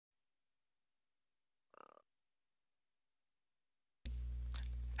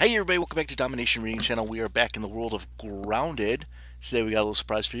Hey everybody, welcome back to Domination Reading Channel. We are back in the world of Grounded. Today we got a little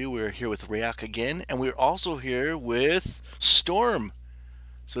surprise for you. We're here with Rayak again, and we're also here with Storm.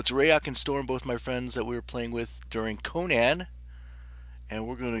 So it's Rayak and Storm, both my friends that we were playing with during Conan, and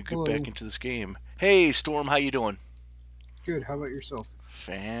we're going to get Hello. back into this game. Hey Storm, how you doing? Good. How about yourself?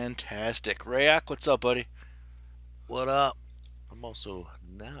 Fantastic. Rayak, what's up, buddy? What up? I'm also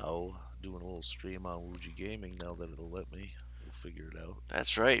now doing a little stream on Wuji Gaming now that it'll let me. We'll figure it out.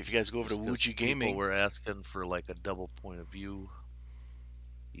 That's right. If you guys go over to Just 'cause Wuji people Gaming, were asking for like a double point of view.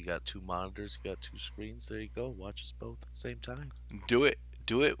 You got two monitors, you got two screens. There you go. Watch us both at the same time. do it.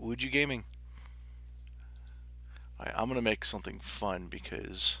 Do it, Wuji Gaming. All right, I'm going to make something fun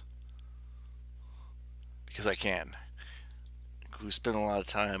because I can. We spent a lot of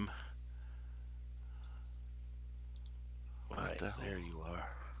time. Alright, there you are.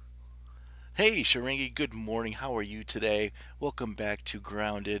 Hey Sharangi, good morning. How are you today? Welcome back to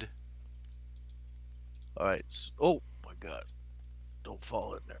Grounded. Alright. Oh my god. Don't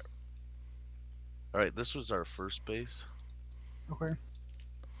fall in there. Alright, this was our first base. Okay.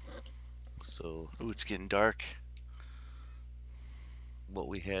 So. Ooh, it's getting dark. What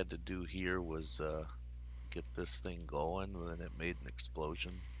we had to do here was get this thing going, and then it made an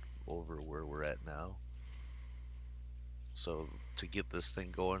explosion over where we're at now. So to get this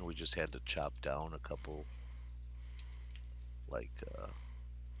thing going, we just had to chop down a couple like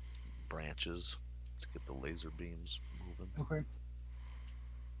branches to get the laser beams moving. Okay.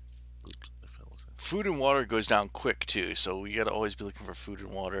 Oops, I fell. Food and water goes down quick too, so you gotta always be looking for food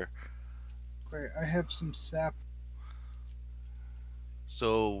and water. Okay. I have some sap.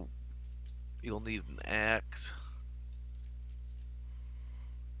 So you'll need an axe.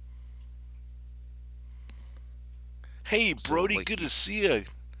 Hey Brody, like good to see you.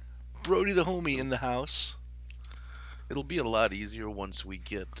 Brody the homie in the house. It'll be a lot easier once we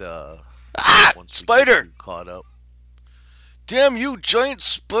get spider! Caught up. Damn you, giant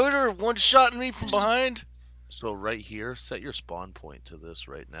spider! One-shotting me from behind. So right here, set your spawn point to this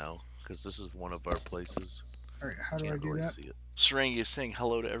right now, because this is one of our places. All right. How do I do really that? See it. Sharangi is saying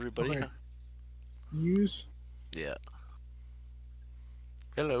hello to everybody. Okay. Use. Yeah.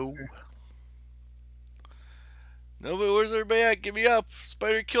 Hello. Okay. Nobody, where's everybody at? Get me up!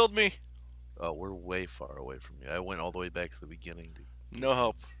 Spider killed me. Oh, we're way far away from you. I went all the way back to the beginning. No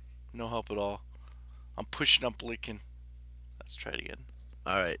help. No help at all. I'm pushing up Lincoln. Let's try it again.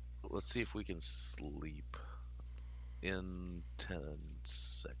 Alright, let's see if we can sleep in 10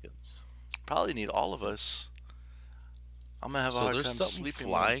 seconds. Probably need all of us. I'm gonna have a hard time sleeping.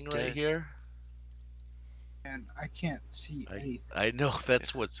 Flying right here. And I can't see anything. I know,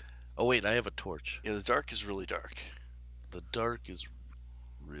 that's what's... Oh wait, I have a torch. Yeah, the dark is really dark. The dark is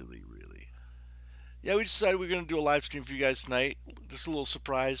really... Yeah, we decided we were going to do a live stream for you guys tonight. Just a little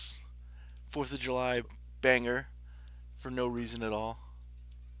surprise. 4th of July banger. For no reason at all.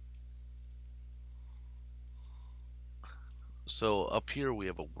 So up here we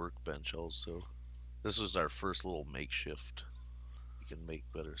have a workbench also. This is our first little makeshift. You can make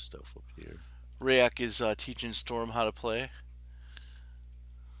better stuff up here. Rayak is teaching Storm how to play.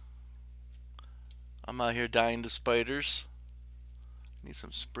 I'm out here dying to spiders. Need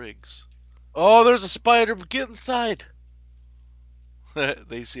some sprigs. Oh, there's a spider! Get inside!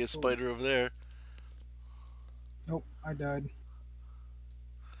 They see a spider over there. Nope. I died.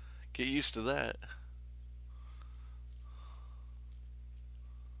 Get used to that.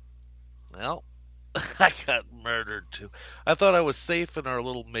 Well, I got murdered too. I thought I was safe in our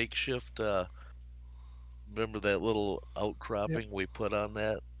little makeshift, remember that little outcropping we put on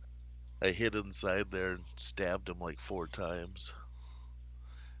that? I hid inside there and stabbed him like 4 times.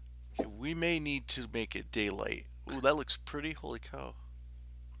 Okay, we may need to make it daylight. Ooh, that looks pretty. Holy cow.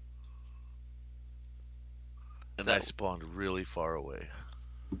 And I spawned really far away.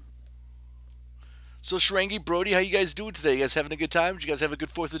 So Sharangi, Brody, how you guys doing today? You guys having a good time? Did you guys have a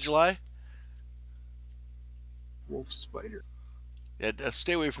good 4th of July? Wolf spider. Yeah,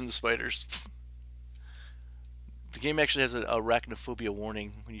 stay away from the spiders. The game actually has an arachnophobia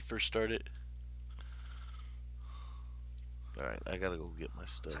warning when you first start it. Alright, I gotta go get my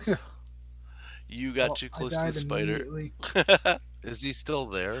stuff. You got too close to the spider. Is he still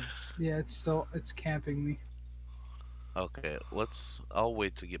there? Yeah, it's camping me. Okay, I'll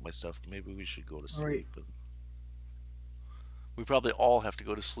wait to get my stuff. Maybe we should go to sleep. Right. We probably all have to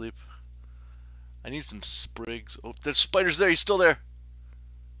go to sleep. I need some sprigs. Oh, there's spiders there. He's still there.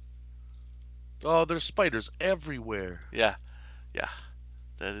 Oh, there's spiders everywhere. Yeah.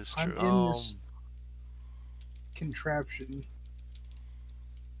 That is true. I'm in this contraption.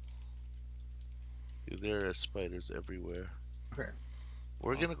 There are spiders everywhere. Okay.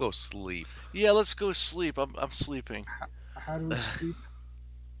 We're gonna go sleep. Yeah, let's go sleep. I'm sleeping. How do we sleep?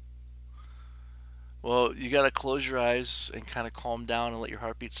 Well, you gotta close your eyes and kind of calm down and let your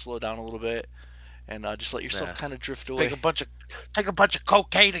heartbeat slow down a little bit, and just let yourself Nah. kind of drift Take away. a bunch of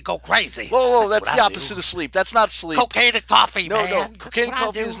cocaine and go crazy. Whoa, That's that's what the I opposite do. of sleep. That's not sleep. Cocaine and coffee, No, man. no, That's cocaine and what I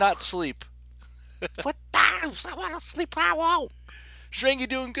coffee do. is not sleep. What times? I want to sleep. I won't. Shrangy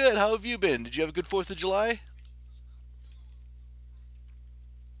doing good. How have you been? Did you have a good 4th of July?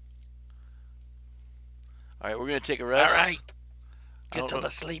 All right, we're gonna take a All rest. right. I Get don't to know. the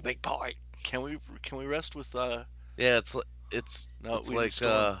sleeping point. Can we rest with Yeah, it's No, it's we need like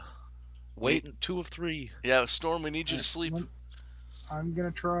Storm. waiting 2 of 3. Yeah, Storm, we need you to sleep. I'm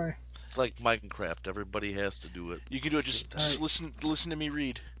gonna try. It's like Minecraft. Everybody has to do it. You can do it. Just Alright. listen to me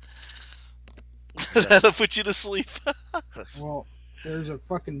read. Yeah. That'll put you to sleep. Well, there's a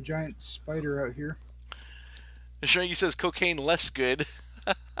fucking giant spider out here. Shranky says cocaine less good.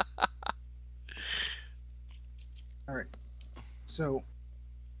 Alright. So,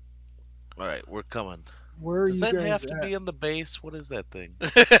 All right, we're coming. where are Does you that guys have to at? be in the base? What is that thing?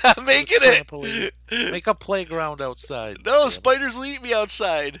 I'm making it. Make a playground outside. No, damn it. spiders will eat me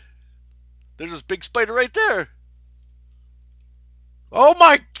outside. There's this big spider right there. Oh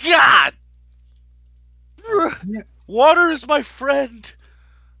my god! Yeah. Water is my friend.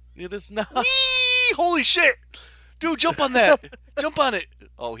 It is not. Whee! Holy shit! Dude, jump on that. Jump on it.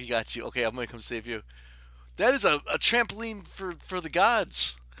 Oh, he got you. Okay, I'm gonna come save you. That is a trampoline for the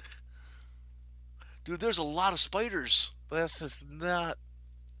gods. Dude, there's a lot of spiders. This is not.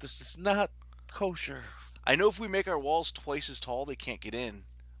 This is not kosher. I know if we make our walls twice as tall, they can't get in.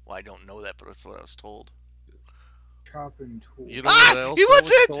 Well, I don't know that, but that's what I was told. Chopping tool. You know what else He I wants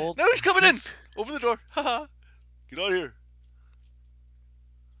was in! told? No, he's coming in! Over the door. Haha. Get out of here.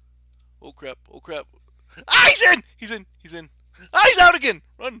 Oh crap. Oh crap. Ah, he's in! He's in. He's in. Ah, he's out again!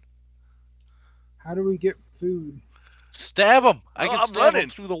 Run. How do we get food? Stab him! I Oh, can I'm stab running. him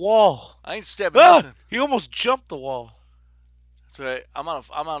through the wall. I ain't stabbing Ah! nothing. He almost jumped the wall. That's alright. I'm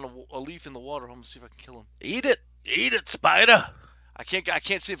on a leaf in the water. I'm gonna see if I can kill him. Eat it, spider. I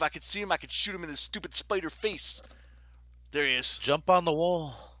can't see if I could see him. I could shoot him in his stupid spider face. There he is. Jump on the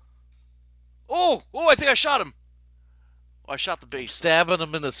wall. Oh, I think I shot him. Oh, I shot the base. Stabbing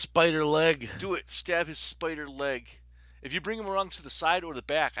him in his spider leg. Do it. Stab his spider leg. If you bring him around to the side or the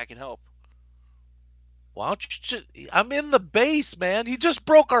back, I can help. Why don't you? I'm in the base, man. He just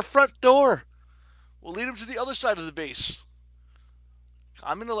broke our front door. We'll lead him to the other side of the base.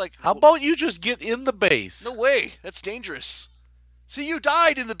 I'm gonna like. How about you just get in the base? No way. That's dangerous. See, you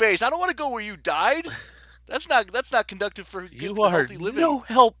died in the base. I don't want to go where you died. That's not conductive for good, You are healthy living. no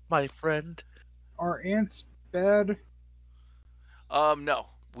help, my friend. Are ants bad? No.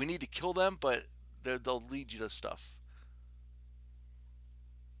 We need to kill them, but they'll lead you to stuff.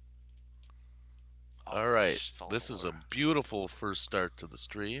 All right, this is a beautiful first start to the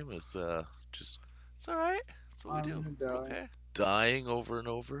stream. It's just It's all right. That's what we do. I'm gonna die. Okay. dying over and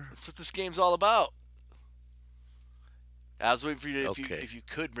over. That's what this game's all about. I was waiting for you to, Okay. if you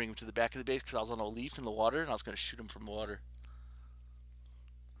could bring him to the back of the base because I was on a leaf in the water and I was going to shoot him from the water.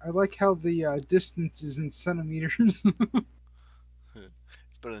 I like how the distance is in centimeters.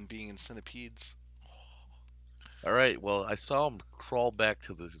 It's better than being in centipedes. All right, well, I saw him crawl back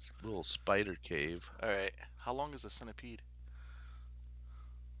to this little spider cave. All right. How long is a centipede?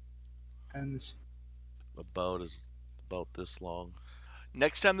 And About this long.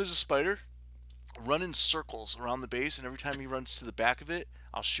 Next time there's a spider, run in circles around the base, and every time he runs to the back of it,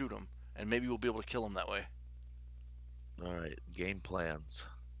 I'll shoot him, and maybe we'll be able to kill him that way. All right, game plans.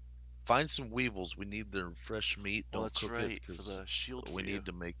 Find some weevils. We need their fresh meat. Well, Don't that's cook right, it for 'cause the shield we for you. need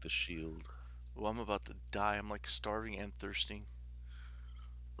to make the shield. Well, I'm about to die. I'm like starving and thirsting.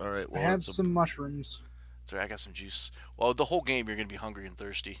 All right, I well, have it's a- some mushrooms. Sorry, I got some juice. Well, the whole game you're going to be hungry and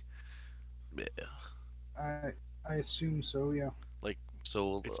thirsty. yeah. I assume so. Yeah.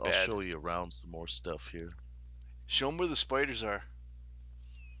 So It's I'll bad. show you around some more stuff here. Show them where the spiders are.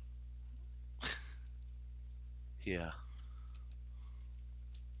 Yeah.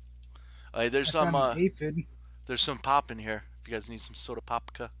 There's I some found an aphid. there's some pop in here. If you guys need some soda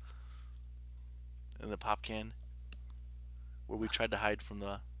popka in the pop can, where we tried to hide from the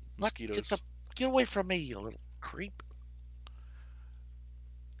What? mosquitoes. Get away from me, you little creep.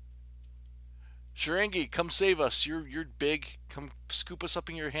 Sharangi, come save us. You're big. Come scoop us up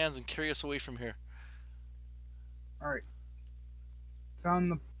in your hands and carry us away from here. All right.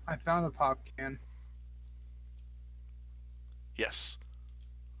 I found the pop can. Yes.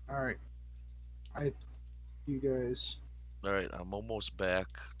 All right. You guys. All right, I'm almost back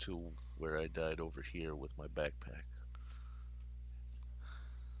to where I died over here with my backpack.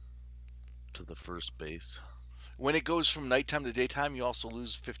 to the first base. When it goes from nighttime to daytime, you also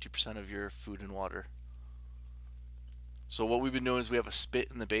lose 50% of your food and water. So what we've been doing is we have a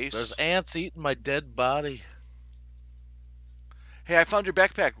spit in the There's base. ants eating my dead body. Hey, I found your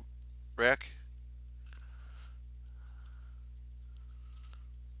backpack, Rack.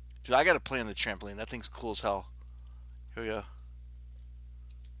 Dude, I gotta play on the trampoline. That thing's cool as hell. Here we go.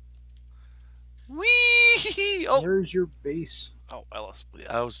 Whee! Oh, Where's your base? oh, I lost.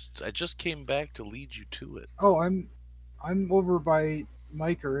 I just came back to lead you to it. Oh, I'm over by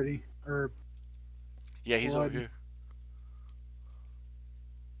Mike already. Or Yeah, he's over Blood. here.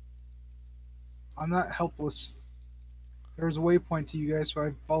 I'm not helpless. There was a waypoint to you guys, so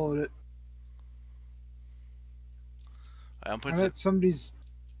I followed it. I'm putting. I'm at somebody's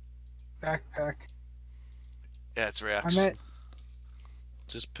backpack. Yeah, it's I'm Rack's. at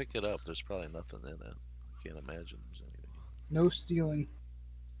Just pick it up. There's probably nothing in it. I can't imagine there's anything. no stealing.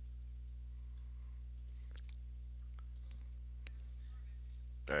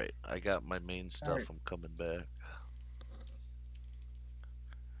 All right, I got my main stuff. Alright. I'm coming back.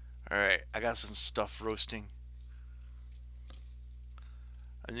 All right, I got some stuff roasting.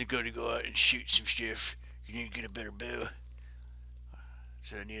 I'm going to go out and shoot some stuff. You need to get a better bow.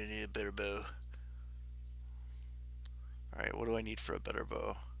 So I need a better bow. All right, what do I need for a better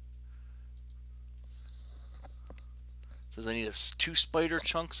bow? It says I need 2 spider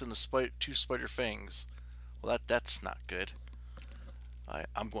chunks and 2 spider fangs. Well, that's not good.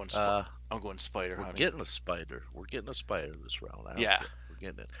 I'm going spider. We're honey. getting a spider. We're getting a spider this round. Yeah. We're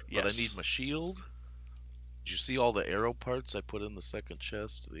getting it. Yes. But I need my shield. Did you see all the arrow parts I put in the second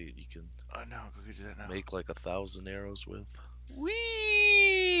chest that you can Oh no, go do that now. make like 1,000 arrows with?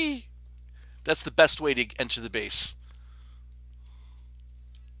 Whee! That's the best way to enter the base.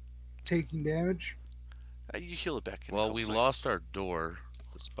 Taking damage. You heal it back in. Well, we lost our door.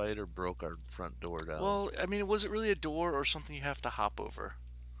 The spider broke our front door down. Well, I mean, was it really a door or something you have to hop over?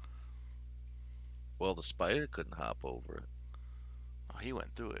 Well, the spider couldn't hop over it. Oh, he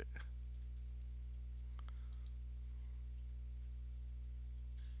went through it.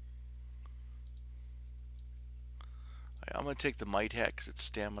 I'm going to take the might hat because it's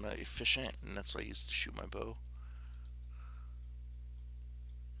stamina efficient, and that's what I use to shoot my bow.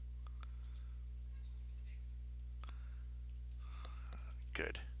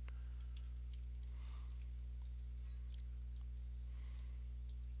 Good.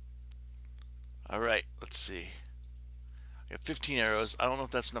 Alright, let's see. I got 15 arrows. I don't know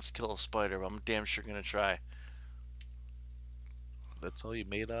if that's enough to kill a spider, but I'm damn sure going to try. That's all you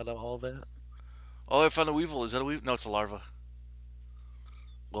made out of all that? Oh, I found a weevil. Is that a weevil? No, it's a larva.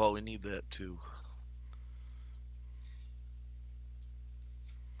 Well, we need that too.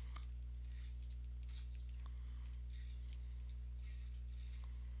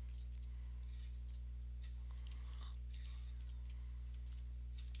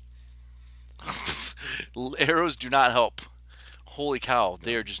 Arrows do not help. Holy cow,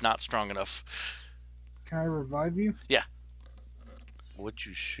 they are just not strong enough. Can I revive you? Yeah. What'd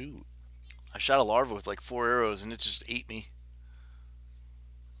you shoot? I shot a larva with like 4 arrows and it just ate me.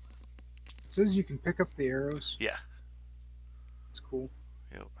 It says you can pick up the arrows. Yeah. It's cool.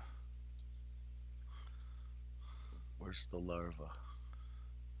 Yep. Where's the larva?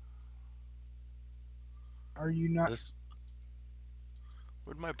 Are you not?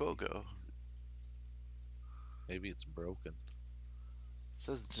 Where'd my bow go? Maybe it's broken. It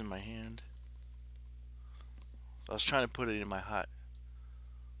says it's in my hand. I was trying to put it in my hot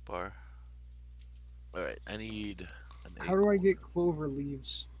bar. Alright, I need an How do I get clover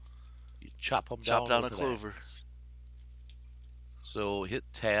leaves? You chop them Chop down with a an clover. axe. So hit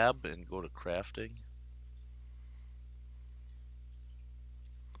tab and go to crafting.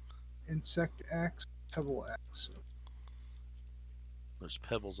 Insect axe, pebble axe. There's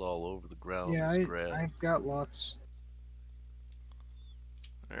pebbles all over the ground. Yeah, There's grass. I've got lots.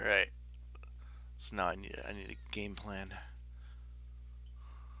 Alright. So now I need a game plan.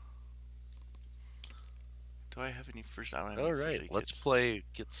 Do I have any first? I don't have any first Alright, aid let's kits. play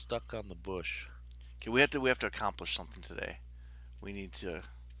Get Stuck on the Bush. Okay, we have to accomplish something today. We need to.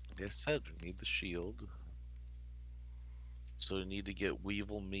 Like I said, we need the shield. So we need to get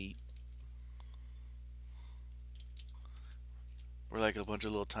weevil meat. We're like a bunch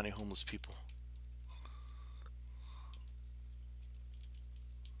of little tiny homeless people.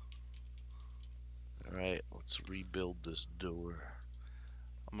 Alright, let's rebuild this door.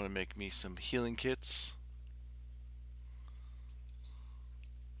 I'm gonna make me some healing kits.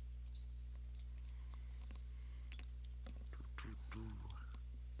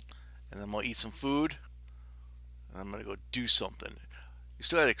 And then I'm gonna eat some food. And I'm gonna go do something. You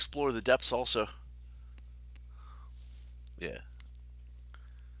still got to explore the depths also. Yeah.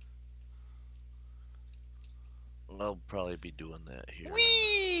 I'll probably be doing that here in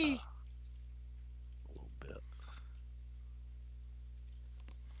Whee! a little bit.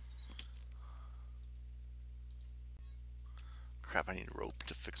 Crap, I need a rope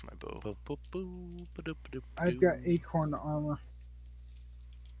to fix my bow. I've got acorn armor.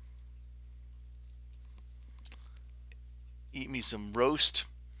 Eat me some roast.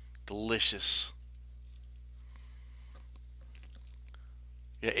 Delicious.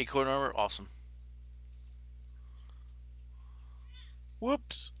 Yeah, acorn armor, awesome.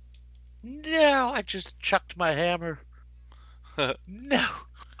 Whoops. No, I just chucked my hammer. No.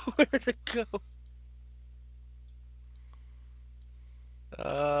 Where'd it go?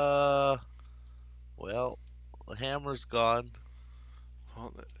 Well, the hammer's gone.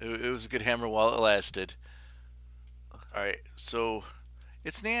 Well, it was a good hammer while it lasted. Alright, so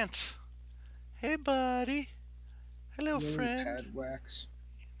it's Nance. Hey, buddy. Hello, Lily friend. pad wax.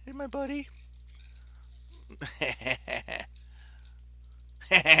 Hey, my buddy.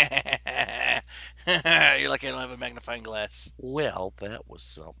 You're lucky I don't have a magnifying glass. Well, that was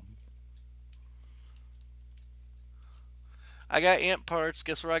something. I got ant parts.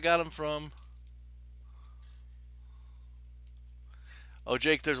 Guess where I got them from? Oh,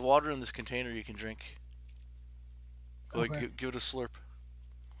 Jake, there's water in this container you can drink. Go Okay. ahead, give it a slurp.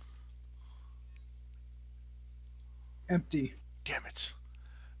 Empty. Damn it.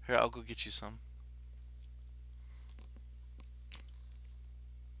 Here, I'll go get you some.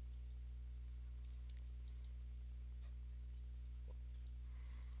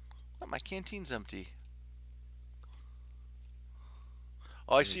 Oh, my canteen's empty.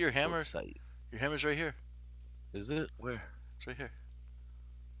 Oh, I see your hammer. Your hammer's right here. Is it? Where? It's right here.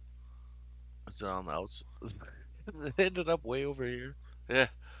 Is it on the outside? It ended up way over here. Yeah.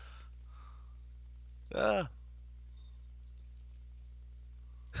 Ah.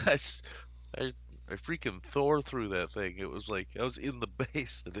 I, s- I freaking Thor through that thing. It was like I was in the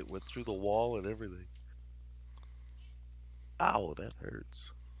base and it went through the wall and everything. Ow, that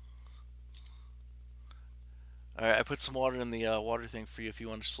hurts. Alright, I put some water in the water thing for you if you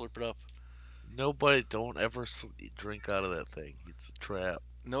want to slurp it up. Nobody, don't ever drink out of that thing. It's a trap.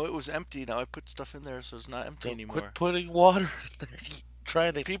 No, it was empty. Now I put stuff in there, so it's not empty Don't anymore. quit putting water in there.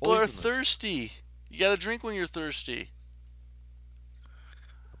 Trying to People are poison us. thirsty. You gotta drink when you're thirsty.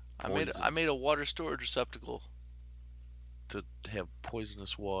 I Poison. made a water storage receptacle. To have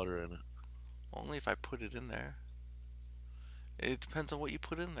poisonous water in it. Only if I put it in there. It depends on what you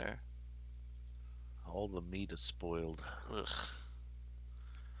put in there. All the meat is spoiled. Ugh.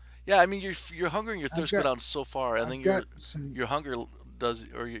 Yeah, I mean your hunger and your thirst go down so far, and then your hunger does,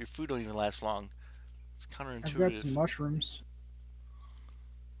 or your food don't even last long. It's counterintuitive. I've got some mushrooms.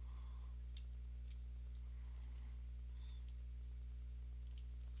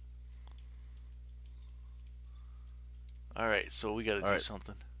 All right, so we got to do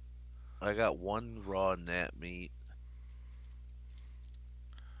something. I got one raw gnat meat.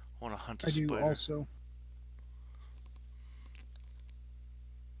 I want to hunt a spider. I do also.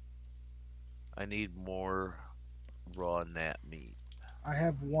 I need more raw gnat meat. I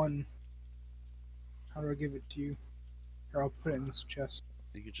have one. How do I give it to you? Here, I'll put it in this chest.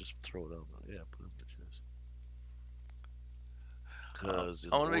 You could just throw it on the, yeah, put it in the chest. Because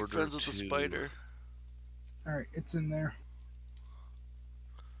I want to make friends with the spider. Alright, it's in there.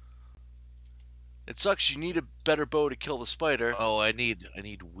 It sucks. You need a better bow to kill the spider. Oh, I need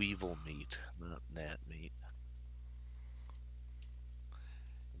weevil meat, not gnat meat.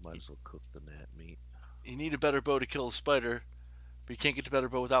 Might as well cook the gnat meat. You need a better bow to kill the spider, but you can't get the better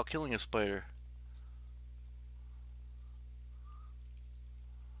bow without killing a spider.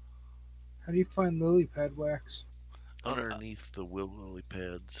 How do you find lily pad wax? Underneath the lily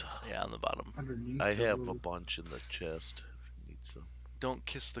pads. Yeah, on the bottom. Underneath. I have a bunch in the chest if you need some. Don't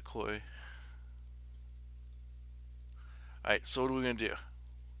kiss the koi. Alright, so what are we going to do?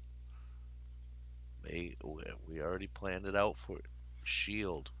 We already planned it out for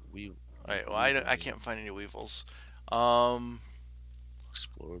shield. Alright, well, I can't find any weevils.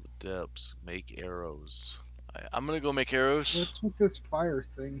 Explore the depths. Make arrows. I'm going to go make arrows. What's with this fire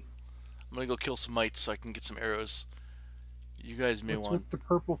thing? I'm going to go kill some mites so I can get some arrows. You guys may What's want... with the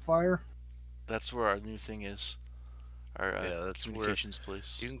purple fire? That's where our new thing is. Our that's communications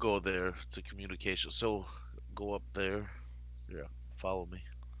place. You can go there. It's a communication. So, go up there. Yeah, follow me.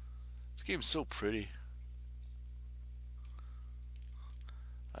 This game's so pretty.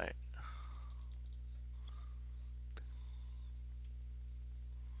 Alright.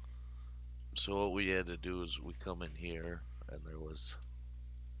 So what we had to do is we come in here, and there was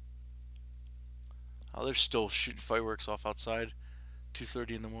Oh, they're still shooting fireworks off outside.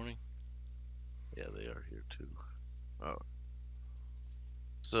 2:30 in the morning. Yeah, they are here too. Oh.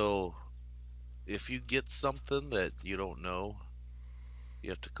 So, if you get something that you don't know, you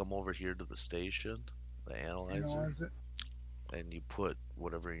have to come over here to the station, the analyzer, Analyze it. and you put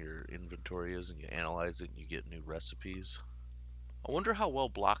whatever your inventory is and you analyze it and you get new recipes. I wonder how well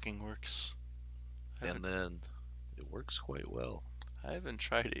blocking works. And then it works quite well. I haven't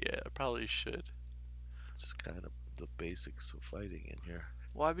tried it yet. I probably should. It's kind of the basics of fighting in here.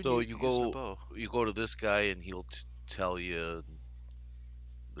 Well, I've been So using a bow. you go to this guy and he'll tell you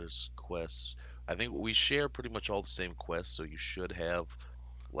there's quests. I think we share pretty much all the same quests, so you should have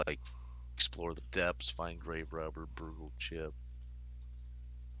like explore the depths, find grave robber, brutal chip.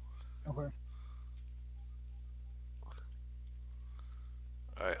 Okay.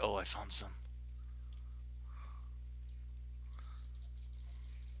 All right. Oh, I found some.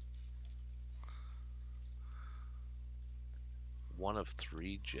 One of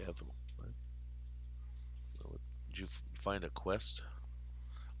 3 javelin. Did you find a quest?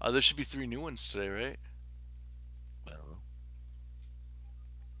 There should be 3 new ones today, right? I don't know.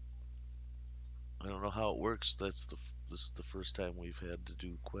 I don't know how it works. This is the first time we've had to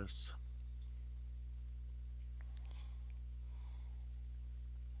do quests.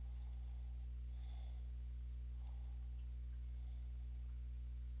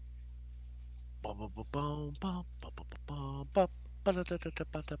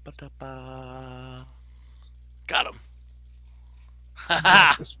 Got him.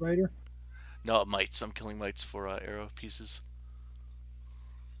 Not the spider. No, mites. I'm killing mites for arrow pieces.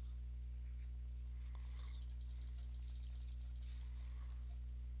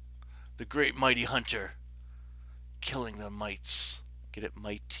 The great mighty hunter. Killing the mites. Get it,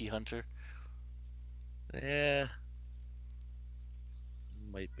 mighty hunter? Yeah.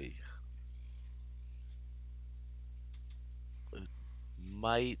 Might be. It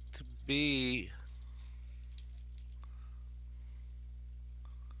might be.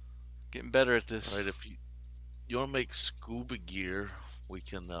 Getting better at this. Alright, if you want to make scuba gear, we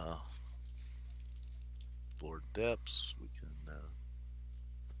can explore depths. We can.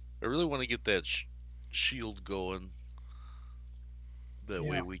 I really want to get that shield going. That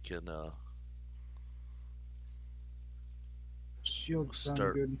way we can Shield sound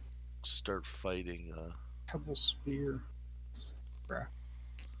good. start fighting. Pebble spear. Crap.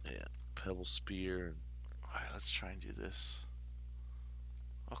 Yeah, pebble spear. All right, let's try and do this.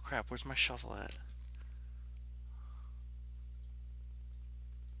 Oh crap! Where's my shovel at?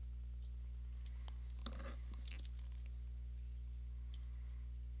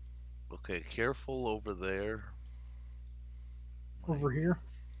 Okay, careful over there. Over here?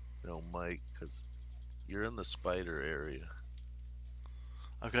 No, Mike, because you're in the spider area.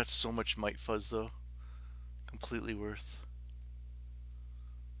 I've got so much mite fuzz though. Completely worth.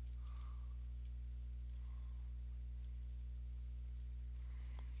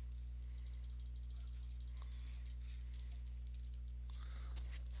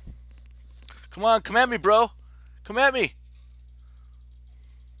 Come on, come at me, bro. Come at me.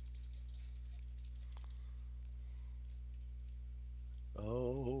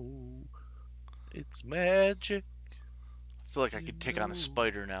 Oh, it's magic. I feel like I could take on a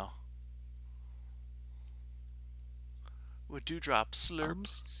spider now. With dewdrop, slurp. I'm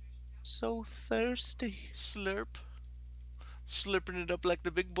so thirsty. Slurp. Slurping it up like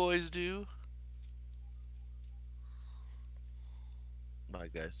the big boys do. My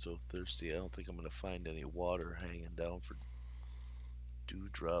guy's so thirsty, I don't think I'm going to find any water hanging down for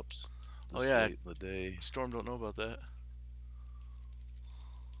dewdrops this late in the day. Storm don't know about that.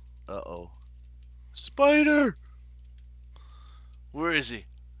 Uh-oh. Spider! Where is he?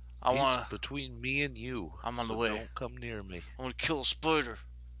 He's between me and you. I'm on the so way. Don't come near me. I'm gonna kill a spider.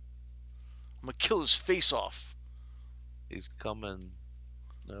 I'm gonna kill his face off. He's coming.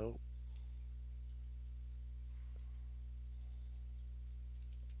 No.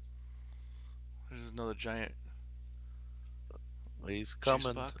 There's another giant. He's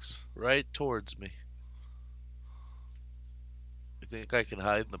coming right towards me. You think I can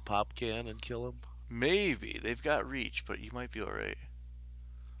hide in the pop can and kill him? Maybe. They've got reach, but you might be alright.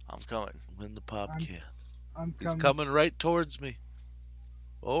 I'm coming. I'm in the pop can. I'm coming. He's coming right towards me.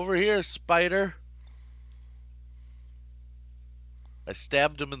 Over here, spider. I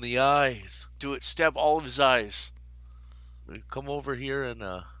stabbed him in the eyes. Do it. Stab all of his eyes. Come over here and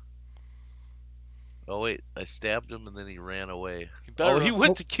oh wait, I stabbed him and then he ran away. He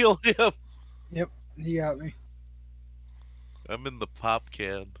went to kill him. Yep, he got me. I'm in the pop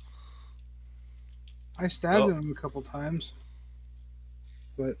can. I stabbed him a couple times,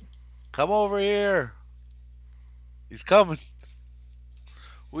 but come over here. He's coming.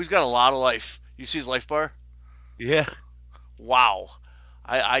 Oh, he's got a lot of life. You see his life bar? Yeah. Wow.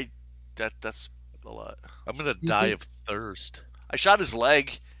 That's a lot. I'm gonna You die think? of thirst. I shot his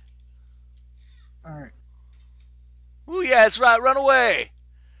leg. All right. Oh yeah, that's right. Run away.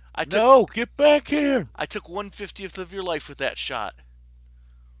 I took No, get back here. I took 1/50th of your life with that shot.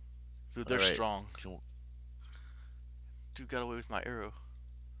 Dude, they're All right. strong. Can- Dude got away with my arrow.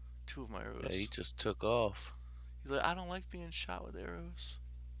 2 of my arrows. Yeah, he just took off. He's like, I don't like being shot with arrows.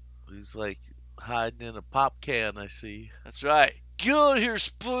 He's like hiding in a pop can, I see. That's right. Get out of here,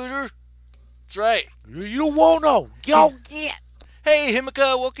 Spider. That's right. You won't know. Go get. Hey,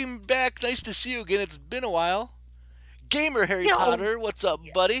 Himika, welcome back. Nice to see you again. It's been a while. Gamer Harry Yo. Potter, what's up,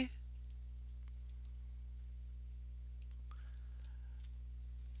 buddy?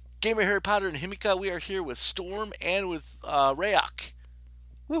 Gamer Harry Potter and Himika, we are here with Storm and with Rayok.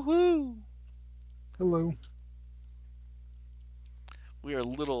 Woohoo. Hello. We're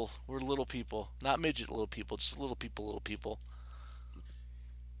little people. Not midget little people, just little people.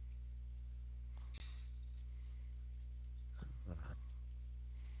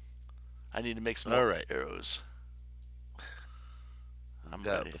 I need to make some All more right. arrows. I'm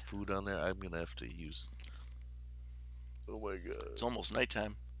Got ready. the food on there. I'm gonna have to use. Oh my god. It's almost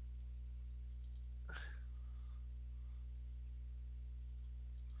nighttime.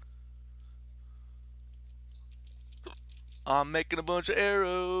 I'm making a bunch of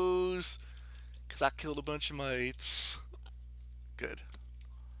arrows because I killed a bunch of mites. Good.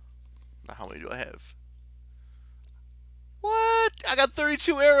 Now how many do I have? What? I got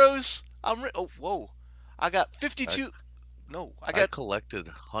 32 arrows. Oh, whoa. I got 52. No, I I collected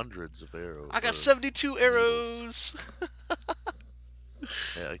hundreds of arrows. got 72 arrows.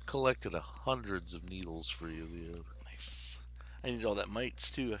 Yeah, I collected hundreds of needles for you. Yeah. Nice. I need all that mites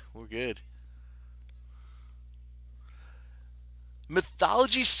too. We're good.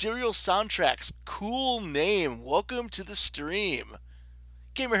 Mythology Serial Soundtracks. Cool name. Welcome to the stream.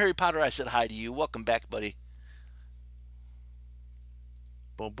 Gamer Harry Potter, I said hi to you. Welcome back, buddy.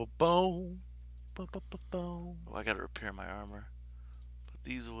 Boom, boom, boom. Boom, boom, boom, boom. Oh, I gotta repair my armor. Put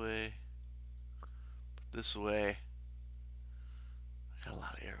these away. Put this away. I got a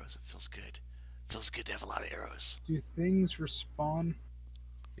lot of arrows. It feels good. Feels good to have a lot of arrows. Do things respawn?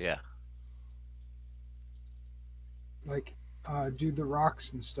 Yeah. Like, do the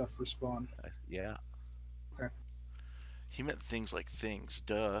rocks and stuff respawn? Yeah. He meant things like things.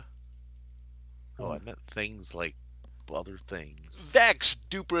 Duh. Oh, I meant things like other things. Vex,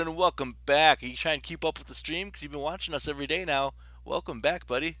 Duper, and welcome back. Are you trying to keep up with the stream? Because you've been watching us every day now. Welcome back,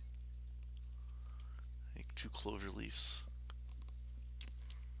 buddy. Make 2 clover leaves.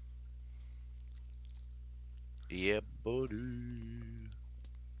 Yeah, buddy.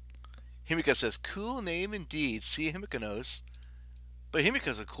 Himika says, cool name indeed. See, Himika knows. But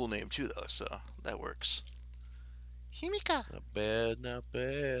Himika's a cool name too, though, so that works. Himika. Not bad, not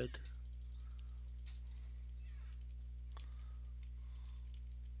bad.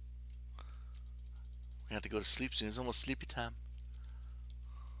 We have to go to sleep soon. It's almost sleepy time.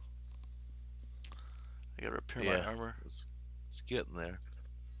 I gotta repair my armor. It's getting there.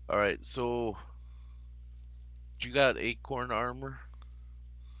 Alright, so you got acorn armor?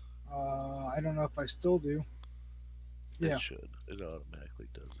 I don't know if I still do. Yeah. It should. It automatically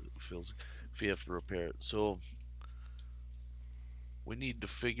does it. It feels if you have to repair it. So we need to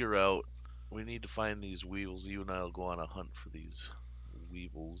figure out. We need to find these weevils. You and I'll go on a hunt for these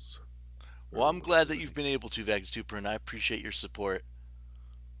weevils. Well, I'm glad that you've been able to, Vex Duper, and I appreciate your support.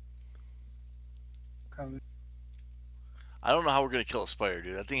 Coming. I don't know how we're gonna kill a spider,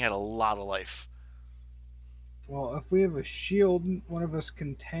 dude. That thing had a lot of life. Well, if we have a shield, one of us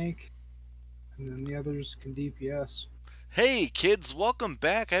can tank, and then the others can DPS. Hey, kids, welcome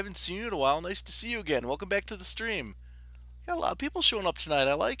back. I haven't seen you in a while. Nice to see you again. Welcome back to the stream. Got a lot of people showing up tonight.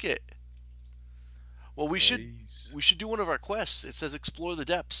 I like it. Well, we should do one of our quests. It says explore the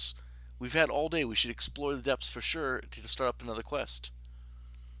depths. We've had all day. We should explore the depths for sure to start up another quest.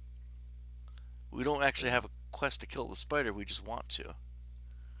 We don't actually have a quest to kill the spider. We just want to.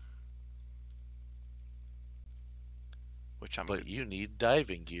 Which I'm. But you need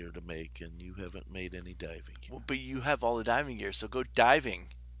diving gear to make, and you haven't made any diving gear. Well, but you have all the diving gear, so go diving,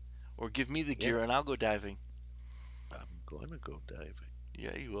 or give me the gear and I'll go diving. I'm going to go diving.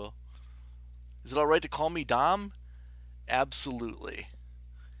 Yeah, you will. Is it all right to call me Dom? Absolutely.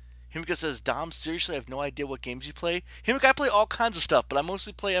 Himika says, Dom, seriously, I have no idea what games you play. Himika, I play all kinds of stuff, but I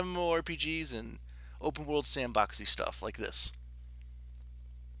mostly play MMORPGs and open world sandboxy stuff like this.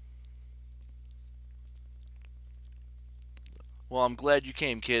 Well, I'm glad you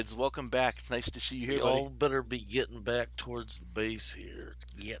came, kids. Welcome back. It's nice to see you here, buddy. Y'all better be getting back towards the base here.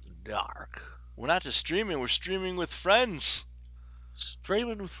 It's getting dark. We're not just streaming, we're streaming with friends.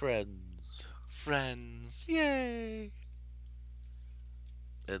 Streaming with friends. Friends. Yay.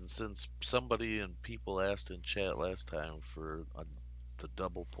 And since somebody and people asked in chat last time for the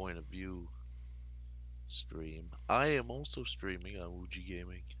double point of view stream, I am also streaming on Wuji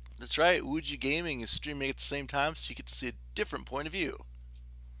Gaming. That's right. Wuji Gaming is streaming at the same time, so you get to see a different point of view.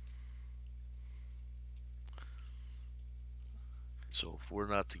 So if we're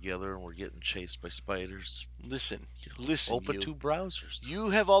not together and we're getting chased by spiders, Listen, open you. two browsers. You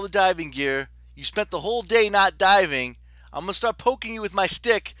have all the diving gear. You spent the whole day not diving. I'm gonna start poking you with my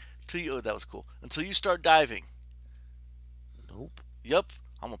stick till you. Oh, that was cool. Until you start diving. Nope. Yep.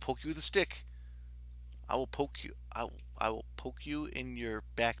 I'm gonna poke you with a stick. I will poke you. I will poke you in your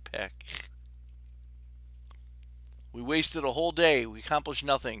backpack. We wasted a whole day. We accomplished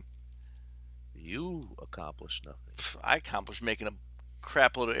nothing. You accomplished nothing. I accomplished making a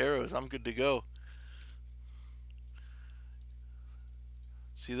crap load of arrows. I'm good to go.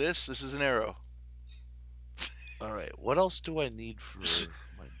 See this? This is an arrow. Alright, what else do I need for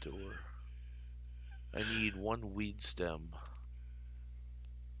my door? I need one weed stem.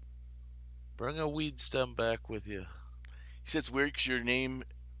 Bring a weed stem back with you. You said it's weird because your name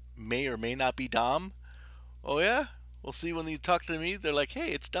may or may not be Dom. Oh yeah? We'll see when you talk to me. They're like,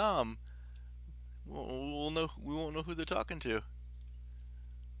 hey, it's Dom. We'll know. We won't know who they're talking to.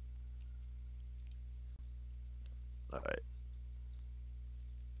 Alright.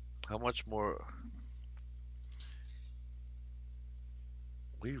 How much more?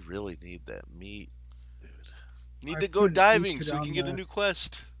 We really need that meat, dude. Need I to go put diving Aphid so we on can get a the- new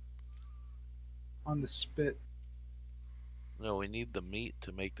quest. On the spit. No, we need the meat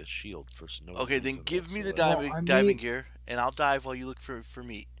to make the shield for snow. Okay, then give me the whatsoever. diving Well, I made- gear, and I'll dive while you look for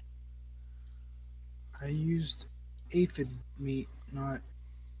meat. I used aphid meat, not.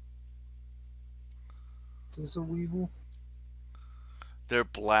 Is this a weevil? They're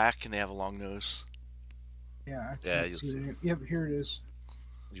black and they have a long nose. Yeah, I can't Yeah, you'll see see. it. Yep, here it is.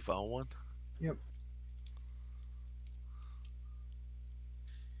 You found one? Yep.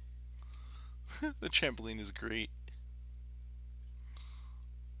 The trampoline is great.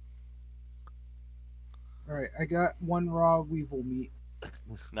 Alright, I got one raw weevil meat.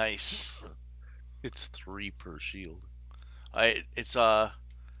 Nice. It's 3 per shield. It's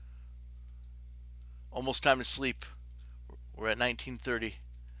almost time to sleep. We're at 19:30.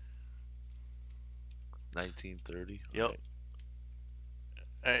 1930. Yep. Alright.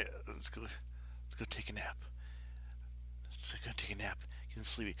 All right, let's go take a nap. Let's go take a nap. Get them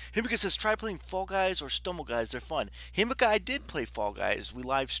sleepy. Himika says try playing Fall Guys or Stumble Guys. They're fun. Himika, I did play Fall Guys. We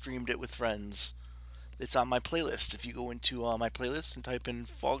live streamed it with friends. It's on my playlist. If you go into my playlist and type in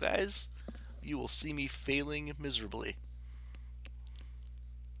Fall Guys, you will see me failing miserably.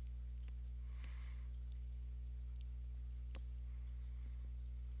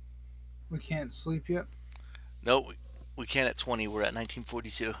 We can't sleep yet. No, we can't at 20. We're at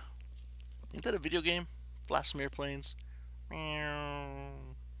 1942. Ain't that a video game? Blast some airplanes. Meow.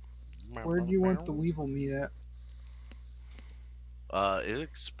 Where do you want the weevil meat at? It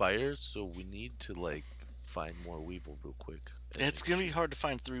expires, so we need to like find more weevil real quick. It's gonna be hard to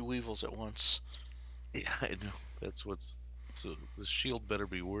find 3 weevils at once. Yeah, I know. That's what's. So the shield better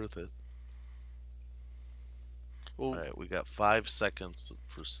be worth it. Well, Alright, we got 5 seconds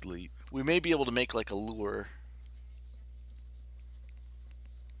for sleep. we may be able to make like a lure.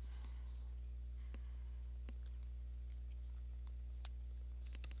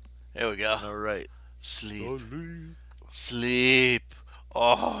 There we go. Alright. Sleep. Sleep.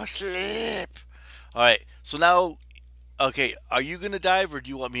 Oh, sleep. All right. So now, okay, are you going to dive or do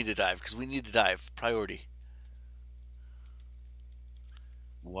you want me to dive? Because we need to dive. Priority.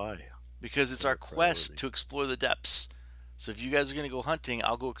 Why? Because it's Fair our quest priority. to explore the depths. So if you guys are going to go hunting,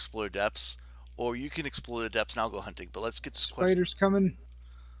 I'll go explore depths. Or you can explore the depths and I'll go hunting. But let's get this quest. Spiders coming.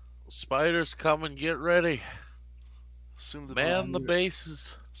 Spiders coming, get ready. Assume the Man the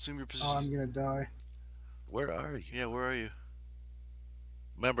bases. Assume your Oh, position. I'm gonna die. Where are you? Yeah, where are you?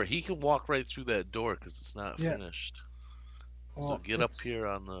 Remember, he can walk right through that door because it's not Yeah. finished. So Well, get up let's- here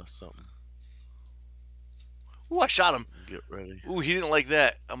on the something. Ooh, I shot him. Get ready. Ooh, he didn't like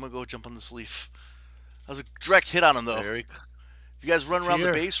that. I'm going to go jump on this leaf. That was a direct hit on him, though. There he If you guys run He's around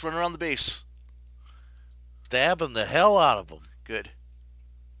here. the base, run around the base. stabbing the hell out of him. Good.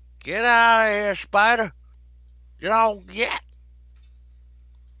 Get out of here, spider. You don't get.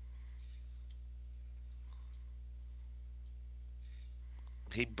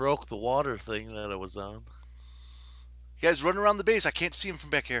 He broke the water thing that I was on. You guys run around the base. I can't see him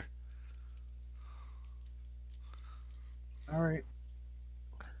from back here. All right.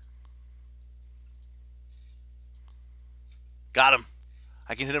 Got him.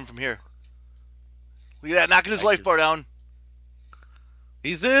 I can hit him from here. Look at that, knocking his life bar down.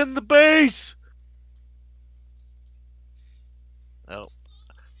 He's in the base. Oh.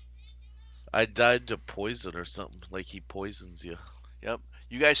 I died to poison or something. Like he poisons you. Yep.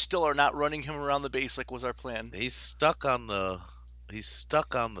 You guys still are not running him around the base like was our plan. He's stuck on the. He's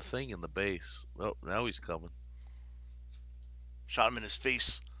stuck on the thing in the base. Oh, now he's coming. Shot him in his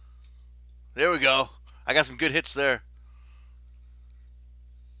face. There we go. I got some good hits there.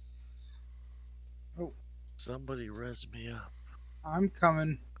 Oh. Somebody res me up. I'm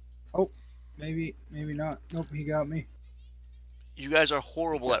coming. Oh, maybe not. Nope, he got me. You guys are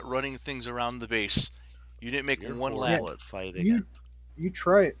horrible at running things around the base. You didn't make one lap. At fighting. You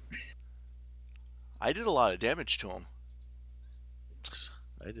try it. I did a lot of damage to him.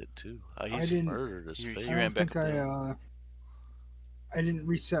 I did too. He's murdered his face. I don't think I didn't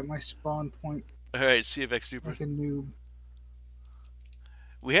reset my spawn point. All right, see if X like a noob.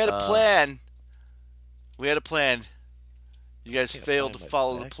 We had a plan. We had a plan. You guys failed to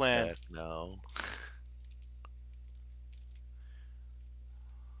follow the plan. No.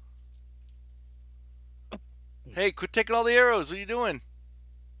 Hey, quit taking all the arrows. What are you doing?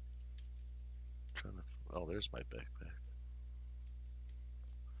 Oh, there's my backpack.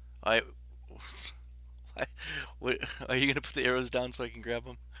 What, are you gonna put the arrows down so I can grab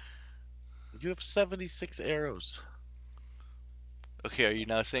them? You have 76 arrows. Okay, are you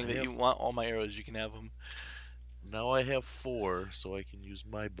now saying that you want all my arrows? You can have them. Now I have 4, so I can use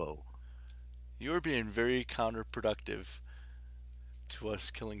my bow. You are being very counterproductive to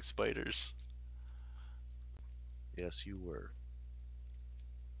us killing spiders. Yes, you were.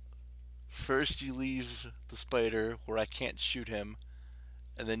 First, you leave the spider where I can't shoot him,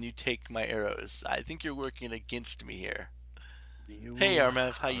 and then you take my arrows. I think you're working against me here. Hey,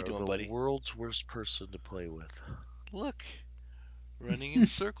 Armev, how you doing, buddy? The world's worst person to play with. Look, running in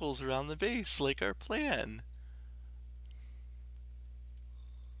circles around the base like our plan.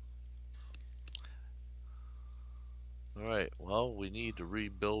 Alright, well, we need to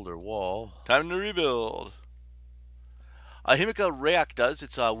rebuild our wall. Time to rebuild. Himika Rayak does.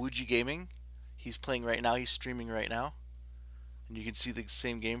 It's Wuji Gaming. He's playing right now. He's streaming right now. And you can see the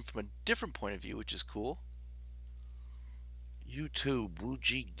same game from a different point of view, which is cool. YouTube,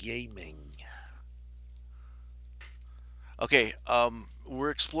 Wuji Gaming. Okay,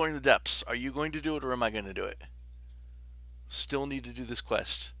 we're exploring the depths. Are you going to do it or am I going to do it? Still need to do this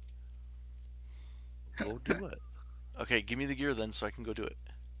quest. Go do it. Okay, give me the gear then so I can go do it.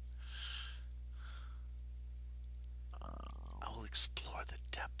 I will explore the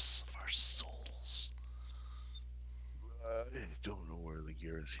depths of our souls. I don't know where the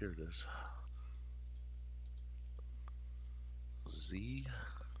gear is. Here it is. Z.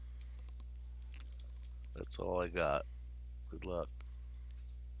 That's all I got. Good luck.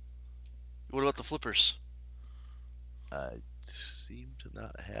 What about the flippers? I seem to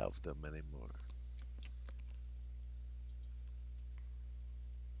not have them anymore.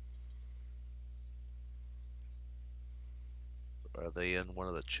 Are they in one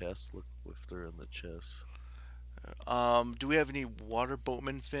of the chests? Look if they're in the chest. Do we have any water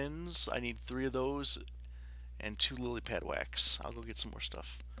boatman fins? I need 3 of those and 2 lily pad wax. I'll go get some more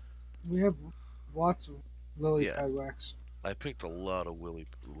stuff. We have lots of lily pad wax. I picked a lot of willy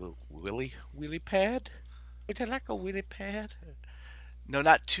pad. Would you like a willy pad? No,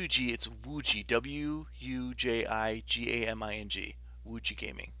 not 2G. It's Wuji. WUJIGAMING. Wuji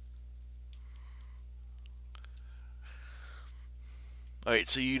Gaming. Alright,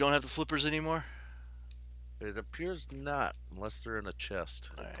 so you don't have the flippers anymore? It appears not, unless they're in a chest.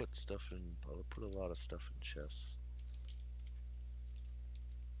 I right. put a lot of stuff in chests.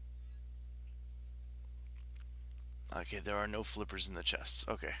 Okay, there are no flippers in the chests.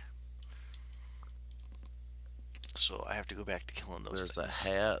 Okay. So I have to go back to killing those things. There's a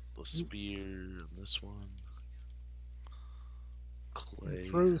hat, a spear, and this one. Clay.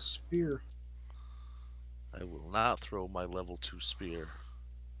 Throw the spear. I will not throw my level 2 spear.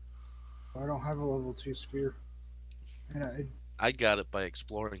 I don't have a level 2 spear. And I got it by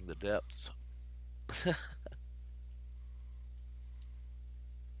exploring the depths.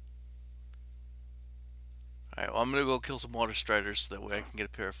 Alright, well, I'm gonna go kill some water striders so that way I can get a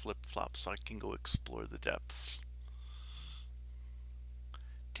pair of flip-flops so I can go explore the depths.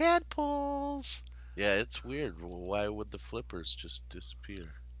 Tadpoles! Yeah, it's weird. Why would the flippers just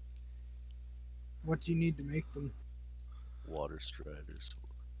disappear? What do you need to make them? Water striders.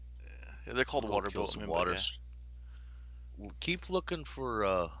 Yeah, they're called water boatmen. keep looking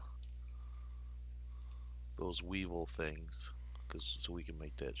for those weevil things, so we can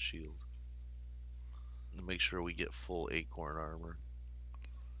make that shield. And make sure we get full acorn armor.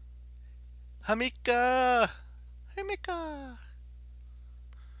 Hamika! Hamika!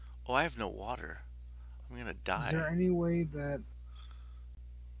 Oh, I have no water. I'm gonna die. Is there any way that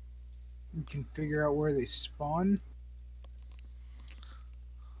we can figure out where they spawn?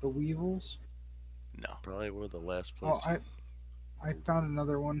 The weevils? No. Probably where the last Oh, place. I found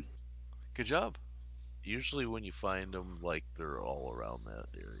another one. Good job. Usually when you find them, like, they're all around that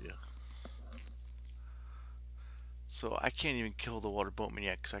area. So I can't even kill the water boatman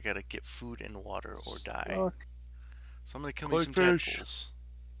yet because I gotta get food and water or die. Stuck. So I'm gonna kill Koi me some fish. tadpoles.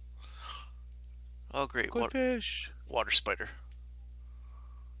 Oh great, Good fish. water spider.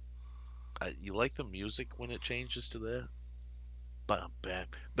 You like the music when it changes to that? Bam bam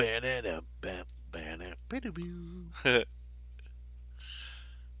banana bam banana bidoo. This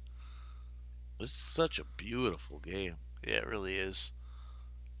is such a beautiful game. Yeah, it really is.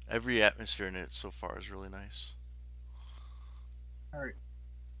 Every atmosphere in it so far is really nice. Alright.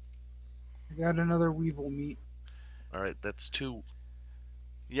 I got another weevil meat. Alright, that's 2.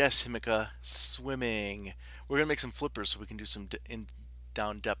 Yes, Himika, swimming. We're gonna make some flippers so we can do some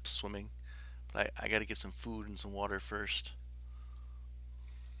down depth swimming. But I gotta get some food and some water first.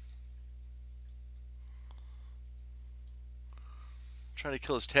 I'm trying to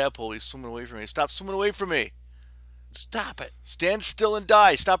kill his tadpole. He's swimming away from me. Stop swimming away from me. Stop it. Stand still and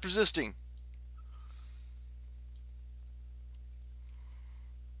die. Stop resisting.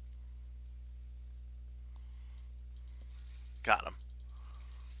 Got him.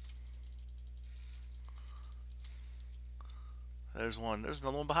 There's one. There's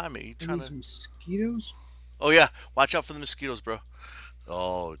another one behind me. You Are trying these to? mosquitoes? Oh yeah. Watch out for the mosquitoes, bro.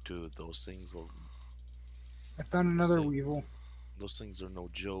 Oh, dude, those things I found another See. weevil. those things are no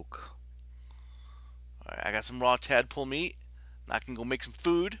joke. All right. I got some raw tadpole meat. And I can go make some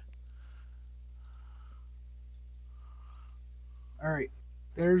food. Alright.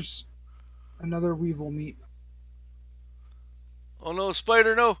 There's another weevil meat. Oh no,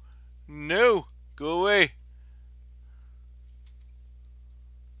 spider! No, no, go away.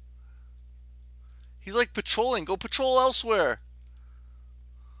 He's like patrolling. Go patrol elsewhere.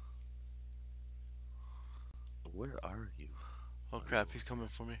 Where are you? Oh crap, he's coming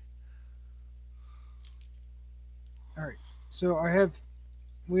for me. Alright. So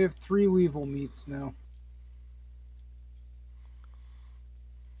we have 3 weevil meats now.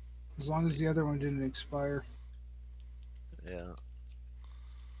 As long as the other one didn't expire. Yeah.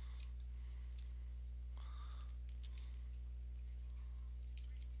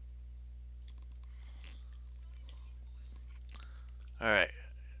 Alright,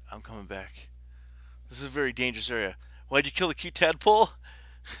 I'm coming back. This is a very dangerous area. Why'd you kill the cute tadpole?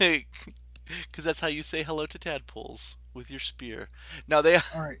 Because that's how you say hello to tadpoles, with your spear. Now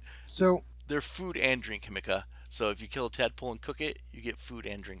Alright. So they're food and drink, Himika. So if you kill a tadpole and cook it, you get food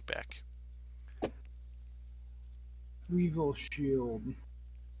and drink back. weevil shield.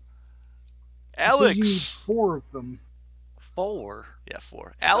 Alex! It says you need 4 of them. 4. Yeah,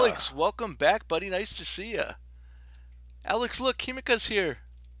 4. Alex, welcome back, buddy. Nice to see ya. Alex, look, Himika's here.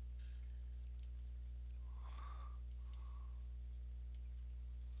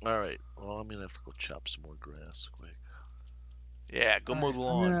 Alright, well, I'm gonna have to go chop some more grass quick. Yeah, go mow the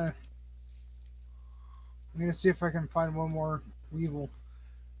lawn. I'm gonna see if I can find one more weevil.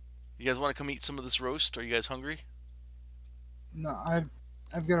 You guys want to come eat some of this roast? Are you guys hungry? No,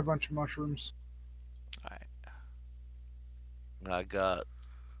 I've got a bunch of mushrooms. Alright.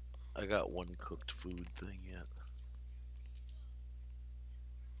 I got one cooked food thing yet.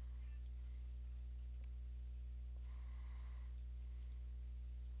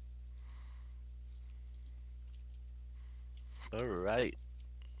 Alright.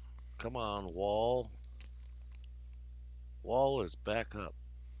 Come on, wall. Wall is back up.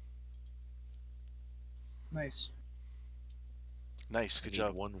 Nice. Nice, I good need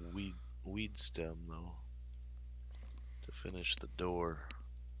job. one weed stem though to finish the door.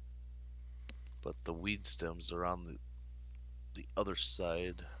 But the weed stems are on the other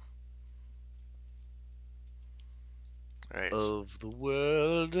side Alright. of the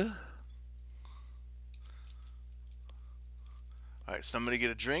world. Alright, so I'm gonna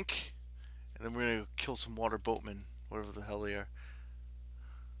get a drink, and then we're gonna go kill some water boatmen, whatever the hell they are.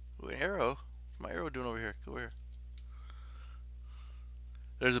 Ooh, an arrow? What's my arrow doing over here? Go over here.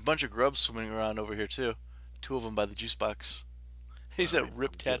 There's a bunch of grubs swimming around over here too. 2 of them by the juice box. He's that Alright,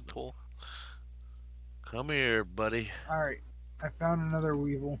 ripped I'm getting 'em. tadpole. Come here, buddy. Alright. I found another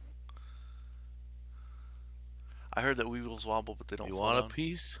weevil. I heard that weevils wobble, but they don't You fall want a down.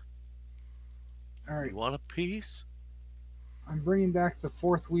 piece? All right, You want a piece? I'm bringing back the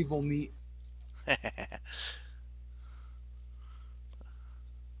 4th weevil meat.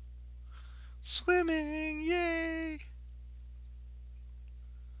 Swimming, yay!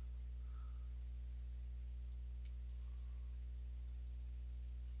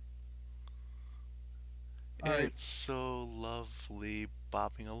 All right, It's so lovely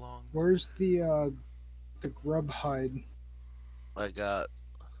bobbing along. where's the grub hide? I got.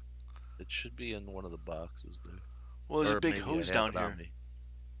 It should be in one of the boxes there. Well, there's a Or big maybe hose I have down it on here. me.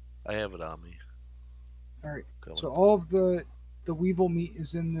 I have it on me. All right, Coming. so all of the weevil meat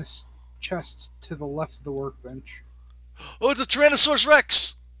is in this chest to the left of the workbench. Oh, it's a Tyrannosaurus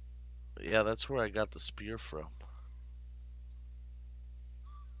Rex! Yeah, that's where I got the spear from.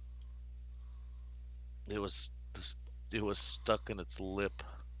 It was stuck in its lip.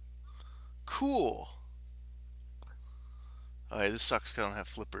 Cool. Alright, this sucks 'cause I don't have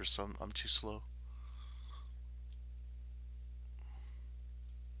flippers, so I'm too slow.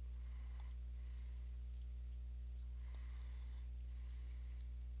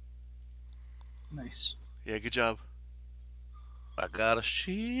 Nice. Yeah, good job. I got a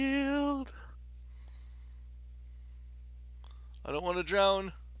shield. I don't want to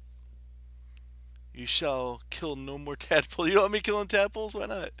drown. You shall kill no more tadpole. You don't want me killing tadpoles? Why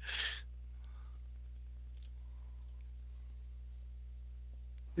not?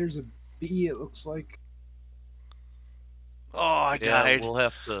 There's a bee, it looks like. Oh, I Yeah, died. we'll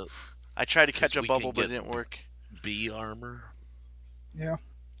have to. I tried to catch 'cause a we can bubble, but it get didn't work. Bee armor. Yeah.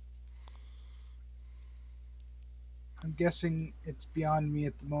 I'm guessing it's beyond me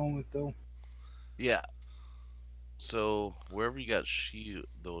at the moment, though. Yeah. So wherever you got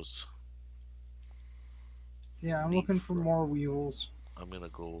those, Yeah, I'm Meat looking for from- more weevils. I'm gonna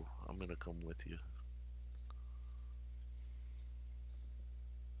come with you.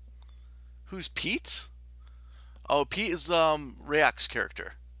 Who's Pete? Oh, Pete is Rayak's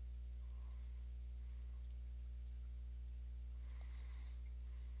character.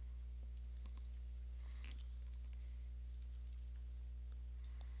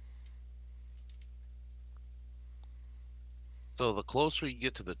 So the closer you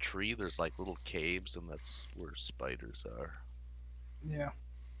get to the tree, there's like little caves, and that's where spiders are. Yeah.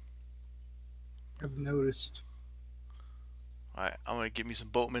 I've noticed. Alright, I'm gonna get me some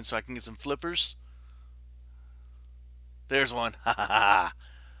boatmen so I can get some flippers. There's one. Ha ha ha.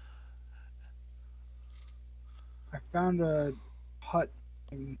 I found a hut.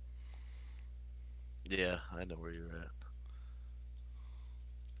 And Yeah, I know where you're at.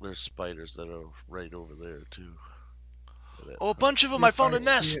 There's spiders that are right over there too. Oh, a bunch of them. Yep, I found I a see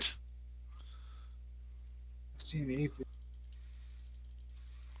nest. see an aphid.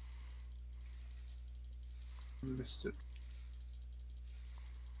 Missed it.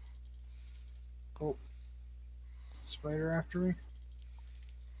 Oh. Spider after me?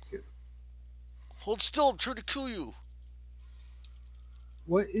 Hold still. I'm trying to kill you.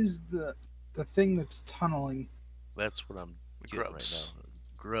 What is the thing that's tunneling? That's what I'm getting Grubs. right now.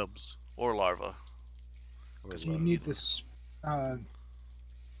 Grubs. Or larva. Or So you larvae. need this.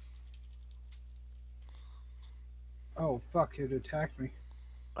 Oh fuck! It attacked me.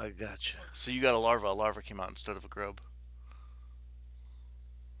 I gotcha. So you got a larva. A larva came out instead of a grub.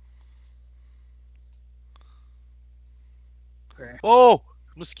 Okay. Oh!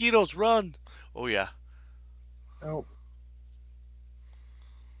 Mosquitoes, run! Oh, yeah. Oh.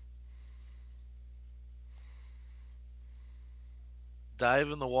 Dive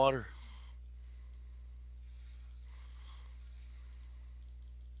in the water.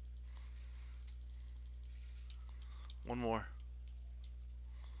 One more.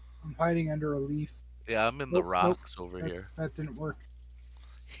 I'm hiding under a leaf. Yeah, I'm in the Nope, nope. rocks over That's- here. That didn't work.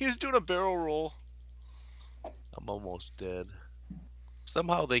 He was doing a barrel roll. I'm almost dead.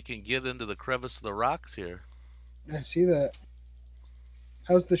 Somehow they can get into the crevice of the rocks here. I see that.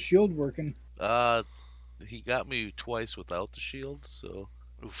 How's the shield working? He got me twice without the shield, so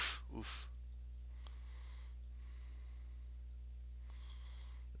Oof. Oof.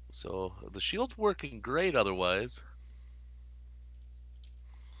 the shield's working great otherwise.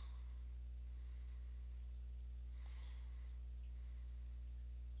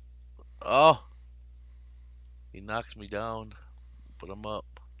 Oh! He knocked me down, but I'm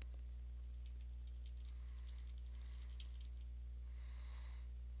up.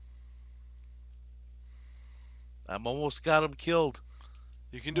 I'm almost got him killed.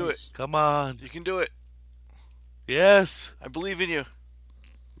 You can do Nice. it. Come on. You can do it. Yes. I believe in you.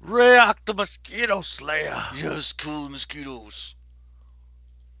 React the mosquito slayer. Yes, kill the mosquitoes.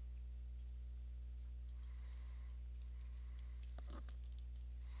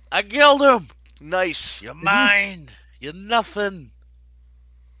 I killed him. Nice. You're Did you? mine. You're nothing.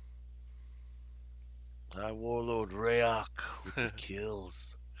 I warlord Rayok with the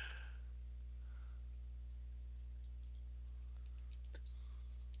kills.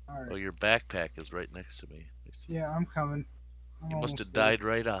 All Oh, right. your backpack is right next to me. I see. Yeah, I'm coming. I'm You must have almost there. died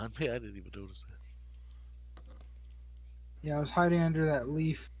right on me. I didn't even notice that. Yeah, I was hiding under that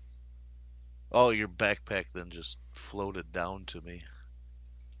leaf. Oh, your backpack then just floated down to me.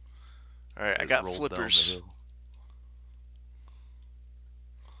 All right, I It got rolled down the flippers. hill.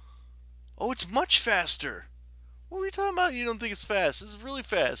 Oh, it's much faster. What are we talking about? You don't think it's fast? This is really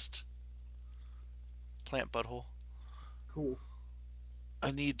fast. Plant butthole. Cool.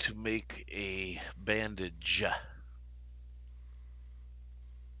 I need to make a bandage.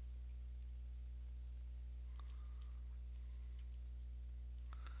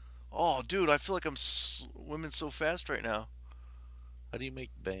 Oh, dude, I feel like I'm swimming so fast right now. How do you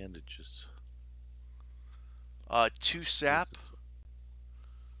make bandages? 2 What sap. is this?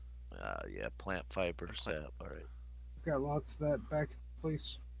 Yeah, plant fiber And plant. sap. All right. I've got lots of that back in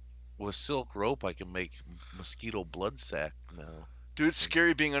place. With silk rope, I can make mosquito blood sac now. Dude, it's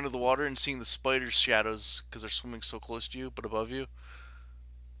scary being under the water and seeing the spiders' shadows because they're swimming so close to you, but above you.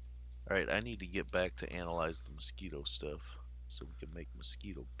 All right, I need to get back to analyze the mosquito stuff so we can make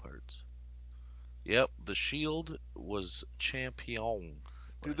mosquito parts. Yep, the shield was champion.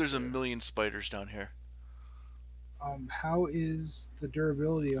 Dude, Right there's a there. million spiders down here. How is the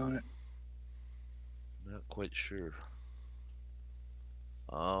durability on it? Not quite sure.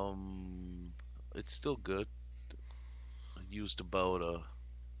 Um, it's still good. I used about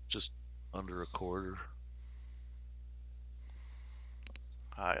just under a quarter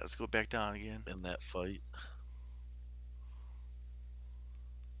Alright, let's go back down again. in that fight.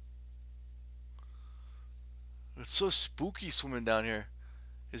 It's so spooky swimming down here.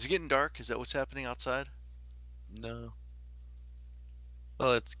 Is it getting dark? Is that what's happening outside? No.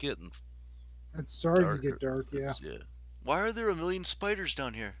 Well, it's getting It's starting to darker. get dark, yeah. Yeah. Why are there a million spiders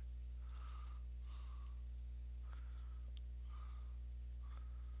down here?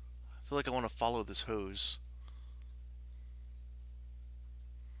 I feel like I want to follow this hose.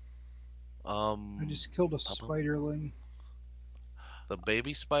 I just killed a spiderling. The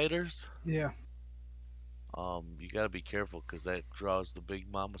baby spiders. Yeah. You gotta be careful because that draws the big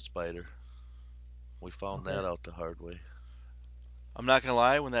mama spider. We found Okay. that out the hard way. I'm not gonna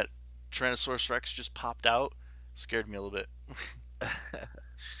lie, when that Tyrannosaurus Rex just popped out, it scared me a little bit.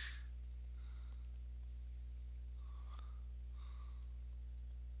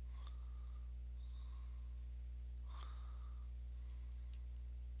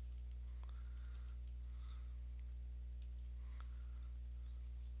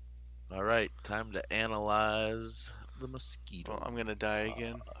 All right, time to analyze the mosquito. Well, I'm gonna die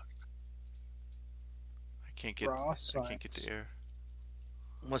again. I can't get. Raw I can't get science. to air.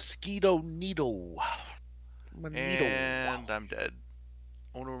 Mosquito needle. And I'm dead.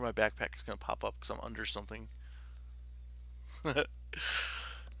 I wonder where my backpack is gonna pop up because I'm under something.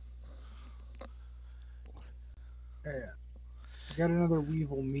 Yeah. I got another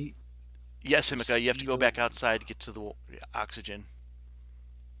weevil meat. Yes, Himika, you have to go back Mosquito. outside to get to the oxygen.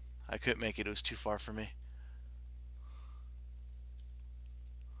 I couldn't make it. It was too far for me.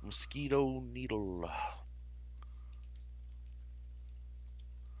 Mosquito needle.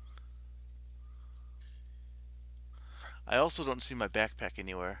 I also don't see my backpack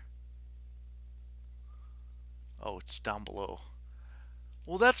anywhere. Oh, it's down below.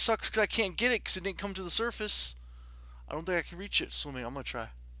 Well, that sucks because I can't get it because it didn't come to the surface. I don't think I can reach it swimming. I'm gonna try.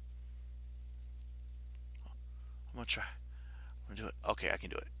 I'm gonna try. I'm gonna do it. Okay, I can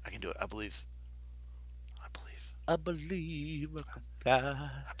do it. I can do it. I believe. I believe. I believe I can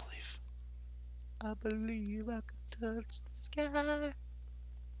fly. I believe. I believe I can touch the sky.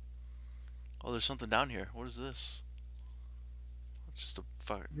 Oh, there's something down here. What is this? It's just a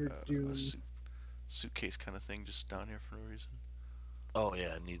You're doomed. suitcase kind of thing just down here for no reason. Oh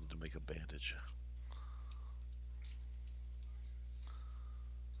yeah, I needed to make a bandage.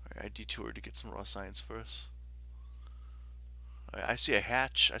 Alright, I detoured to get some raw science for us. Alright, I see a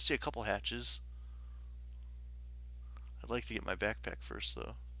hatch. I see a couple hatches. I'd like to get my backpack first,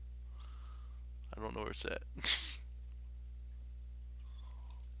 though. I don't know where it's at.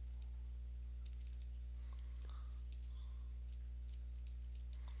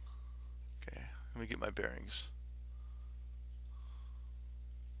 Okay, let me get my bearings.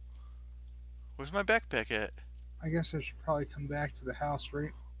 Where's my backpack at? I guess I should probably come back to the house,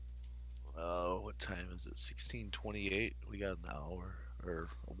 right? Oh, what time is it? 16:28. We got an hour or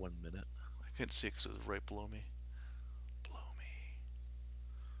 1 minute. I couldn't see it because it was right below me. Below me.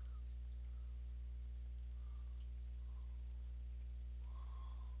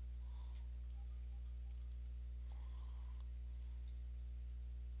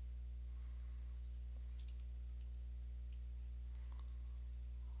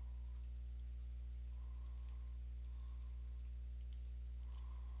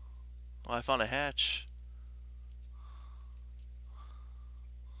 Oh, I found a hatch.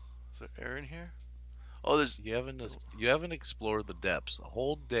 Is there air in here? Oh, there's. You haven't explored the depths a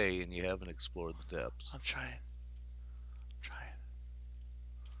whole day, and you haven't explored the depths. I'm trying.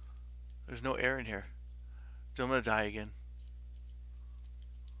 There's no air in here. So I'm gonna die again.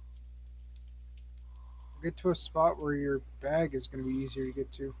 Get to a spot where your bag is going to be easier to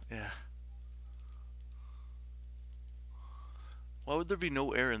get to. Yeah. Why would there be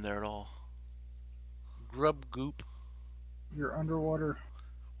no air in there at all? Grub goop. You're underwater.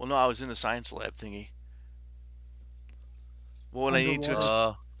 Well, no, I was in a science lab thingy. Well, when I need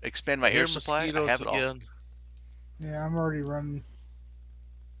to expand my air supply, I have it all. Again. Yeah, I'm already running.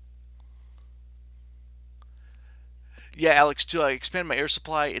 Yeah, Alex, to expand my air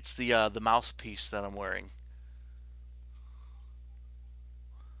supply, it's the mouthpiece that I'm wearing.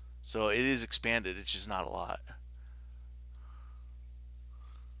 So it is expanded. It's just not a lot.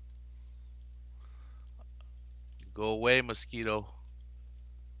 Go away, mosquito.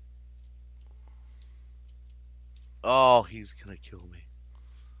 Oh, he's gonna kill me.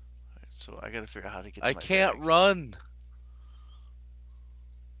 Right, so I gotta figure out how to get to I my can't bag. run.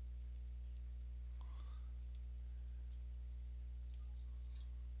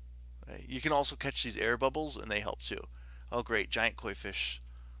 Right. You can also catch these air bubbles, and they help too. Oh, great. Giant koi fish.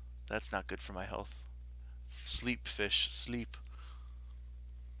 That's not good for my health. Sleep fish. Sleep.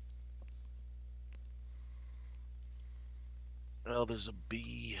 Oh, there's a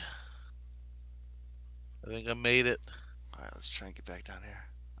bee. I think I made it. Alright, let's try and get back down here.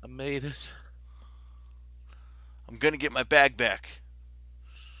 I made it. I'm gonna get my bag back.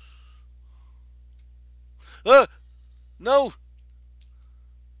 Ah! No!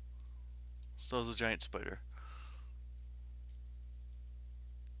 So was a giant spider.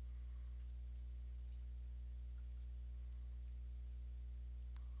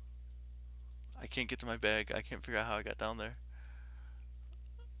 I can't get to my bag. I can't figure out how I got down there.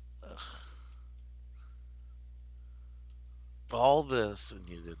 Ugh. All this and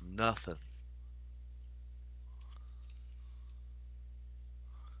you did nothing.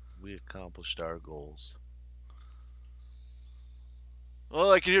 We accomplished our goals.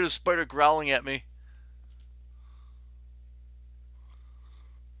 Oh, I can hear the spider growling at me.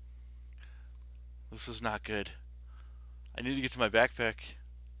 This is not good. I need to get to my backpack.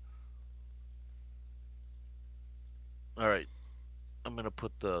 Alright. I'm gonna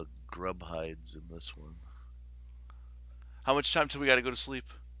put the grub hides in this one. How much time till we gotta go to sleep?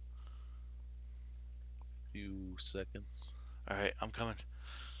 Few seconds. Alright, I'm coming.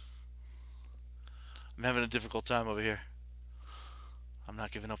 I'm having a difficult time over here. I'm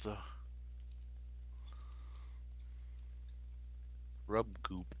not giving up though. Grub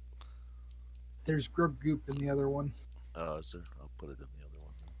goop. There's grub goop in the other one. Oh, is there? I'll put it in the other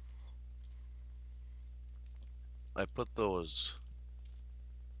one then. I put those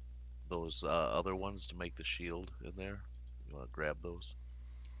other ones to make the shield in there. You want to grab those?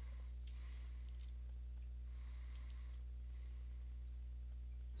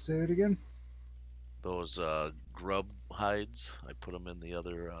 Say it again. Those grub hides. I put them in the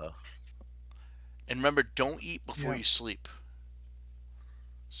other. And remember, don't eat before Yeah. you sleep.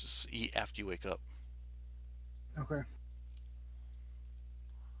 Just eat after you wake up. Okay.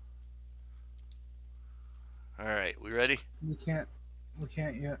 Alright, we ready? We can't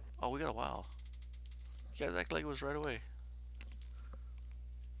yet. Oh, we got a while. You guys act like it was right away.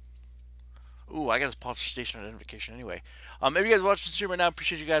 Ooh, I got to pause for station identification anyway. If you guys watching the stream right now,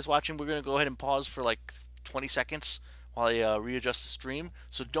 appreciate you guys watching. We're going to go ahead and pause for like 20 seconds while I readjust the stream.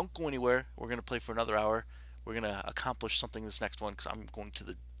 So don't go anywhere. We're going to play for another hour. We're going to accomplish something this next one because I'm going to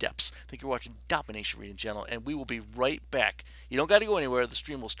the depths. Thank you for watching Domination Reading Channel, and we will be right back. You don't got to go anywhere. The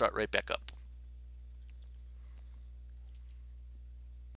stream will start right back up.